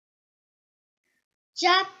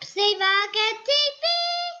Gypsy Wagon TV.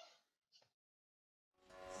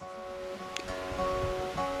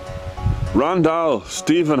 Randall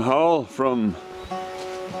Stephen Hall from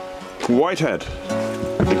Whitehead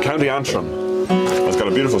in County Antrim has got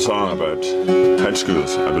a beautiful song about hedge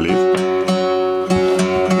schools, I believe.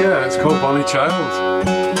 Yeah, it's called Bonny Child.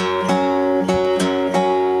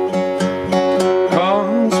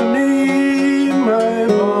 Come to me, my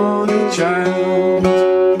bonny child.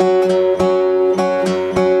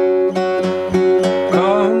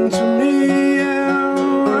 Come to me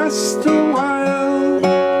and rest a while,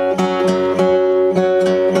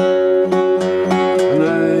 and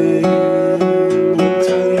I will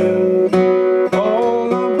tell you all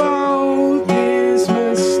about these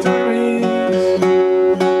mysteries.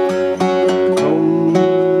 Come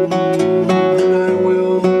and I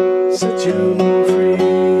will set you free.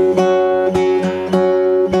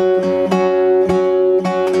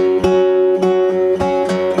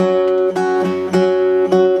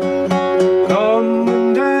 Come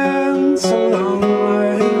and dance along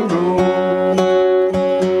my road.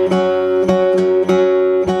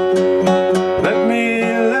 Let me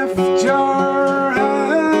lift your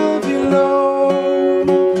heavy load.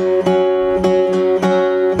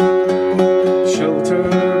 Shelter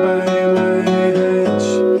by my hedge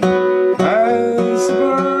as the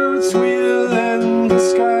birds wheel in the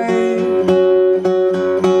sky.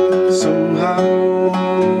 Somehow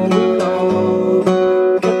we'll all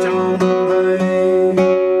get on by.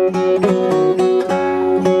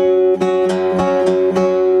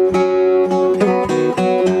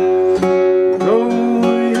 Though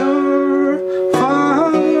your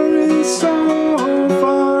father is so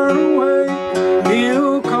far away,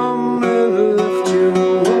 he'll come and lift you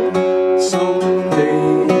up someday.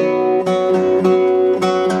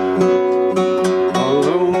 All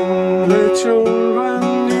lonely children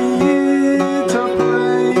need to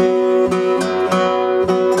play,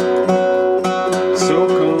 so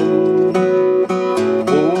come,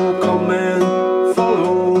 oh come and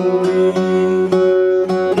follow me.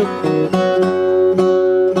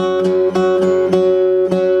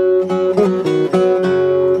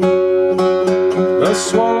 The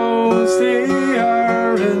swallows, they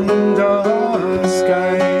are in the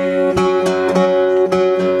sky,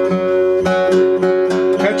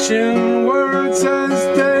 catching words as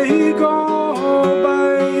they go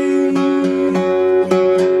by.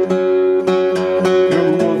 Your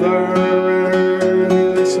mother rarely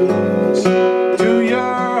listens to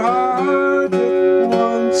your heart that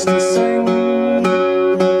wants to sing.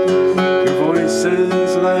 Your voice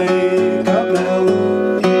is like a bell,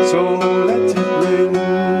 so let it ring.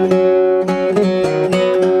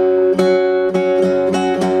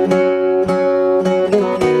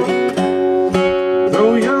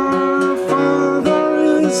 Though your father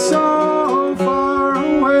is so far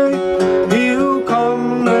away, he'll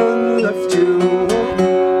come and lift you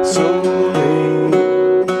up someday.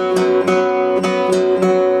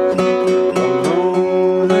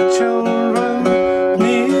 Although the children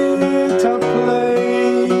need to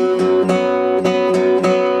play,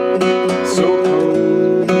 so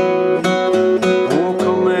come, oh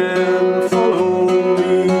come and follow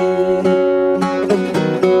me.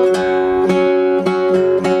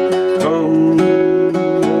 Come,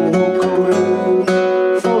 oh come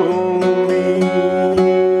and follow me.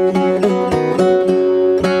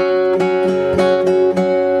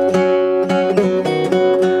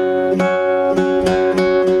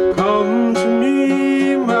 Come to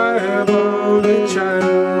me, my bonny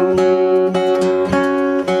child.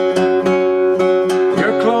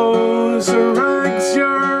 Your clothes are rags,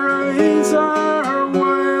 your eyes are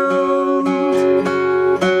wild.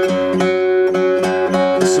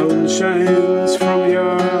 The sun shines from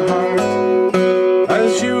your heart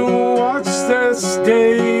as you watch this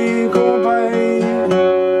day go by.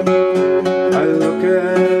 I look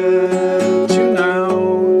at you now,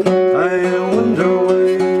 I wonder why.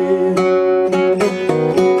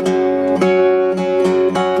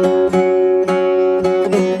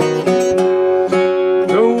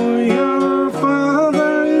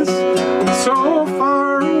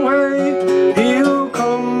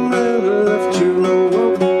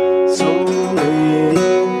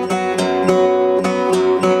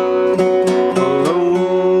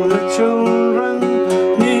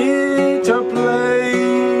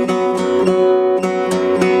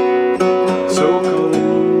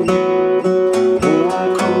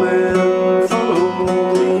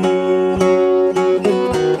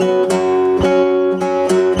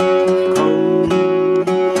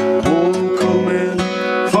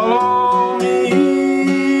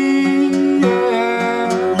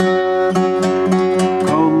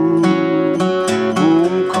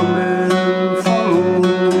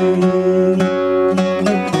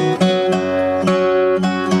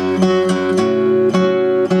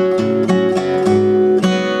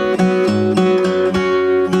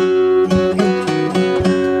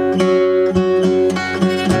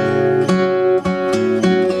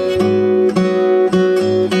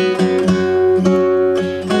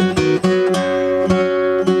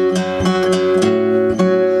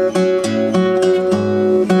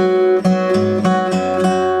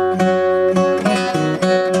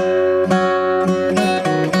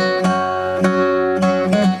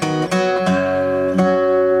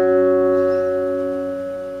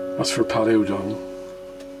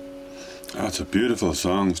 That's a beautiful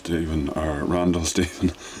song, Stephen, or Randall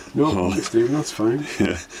Stephen No, Hall. Stephen, that's fine.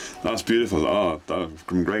 Yeah, that's beautiful. Oh,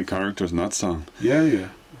 some great characters in that song. Yeah, yeah.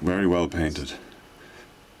 Very well painted.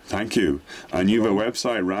 Thank you. And you have a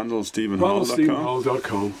website, randallstephenhall.com.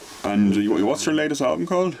 RandallStephenHall.com. And what's your latest album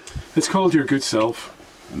called? It's called Your Good Self.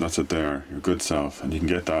 And that's it there, Your Good Self. And you can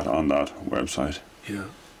get that on that website. Yeah.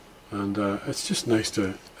 And it's just nice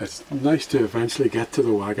to eventually get to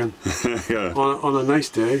the wagon Yeah. on a nice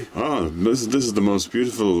day. Oh, this is the most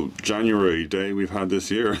beautiful January day we've had this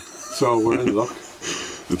year. So we're in luck.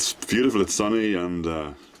 It's beautiful, it's sunny, and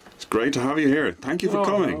it's great to have you here. Thank you for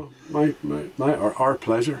coming. Our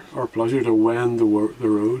pleasure to wend the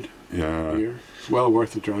road Yeah. here. It's well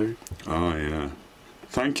worth the drive. Oh, yeah.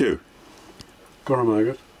 Thank you.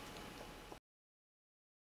 Goramagat.